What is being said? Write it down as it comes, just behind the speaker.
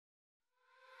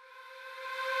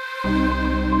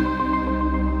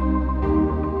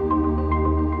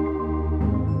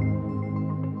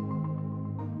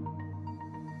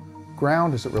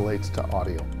Ground, as it relates to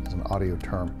audio, as an audio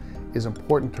term, is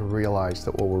important to realize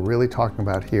that what we're really talking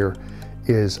about here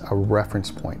is a reference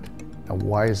point. Now,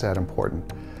 why is that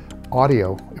important?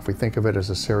 Audio, if we think of it as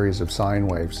a series of sine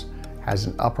waves, has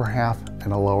an upper half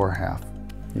and a lower half.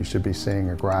 You should be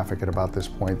seeing a graphic at about this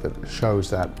point that shows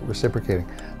that reciprocating.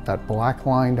 That black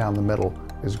line down the middle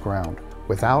is ground.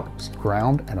 Without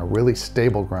ground, and a really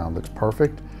stable ground that's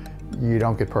perfect, you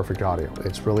don't get perfect audio.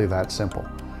 It's really that simple.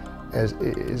 As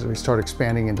we start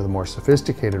expanding into the more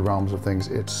sophisticated realms of things,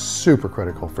 it's super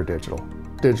critical for digital.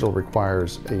 Digital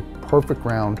requires a perfect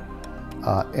ground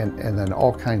and then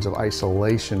all kinds of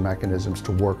isolation mechanisms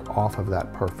to work off of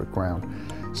that perfect ground.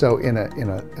 So in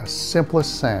a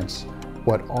simplest sense,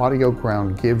 what audio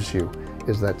ground gives you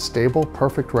is that stable,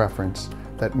 perfect reference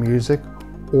that music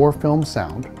or film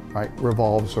sound, right,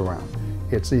 revolves around.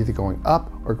 It's either going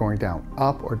up or going down,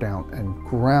 and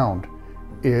ground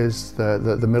is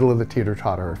the middle of the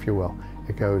teeter-totter, if you will.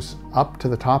 It goes up to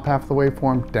the top half of the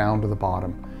waveform, down to the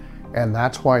bottom. And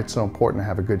that's why it's so important to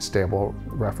have a good, stable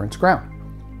reference ground.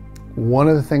 One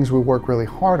of the things we work really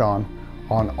hard on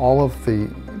all of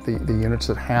the units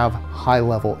that have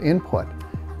high-level input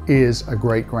is a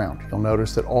great ground. You'll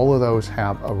notice that all of those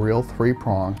have a real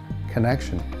three-prong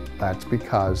connection. That's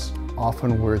because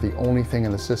often we're the only thing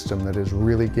in the system that is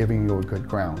really giving you a good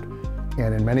ground.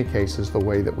 And in many cases, the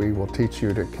way that we will teach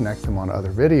you to connect them on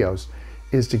other videos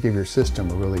is to give your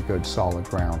system a really good solid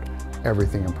ground.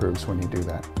 Everything improves when you do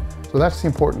that. So that's the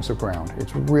importance of ground.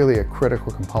 It's really a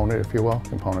critical component, if you will.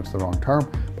 Component's the wrong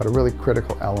term, but a really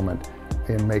critical element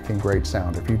in making great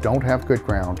sound. If you don't have good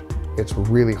ground, it's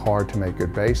really hard to make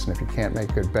good bass, and if you can't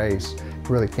make good bass, you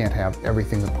really can't have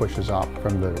everything that pushes up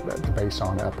from the bass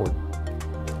on upward.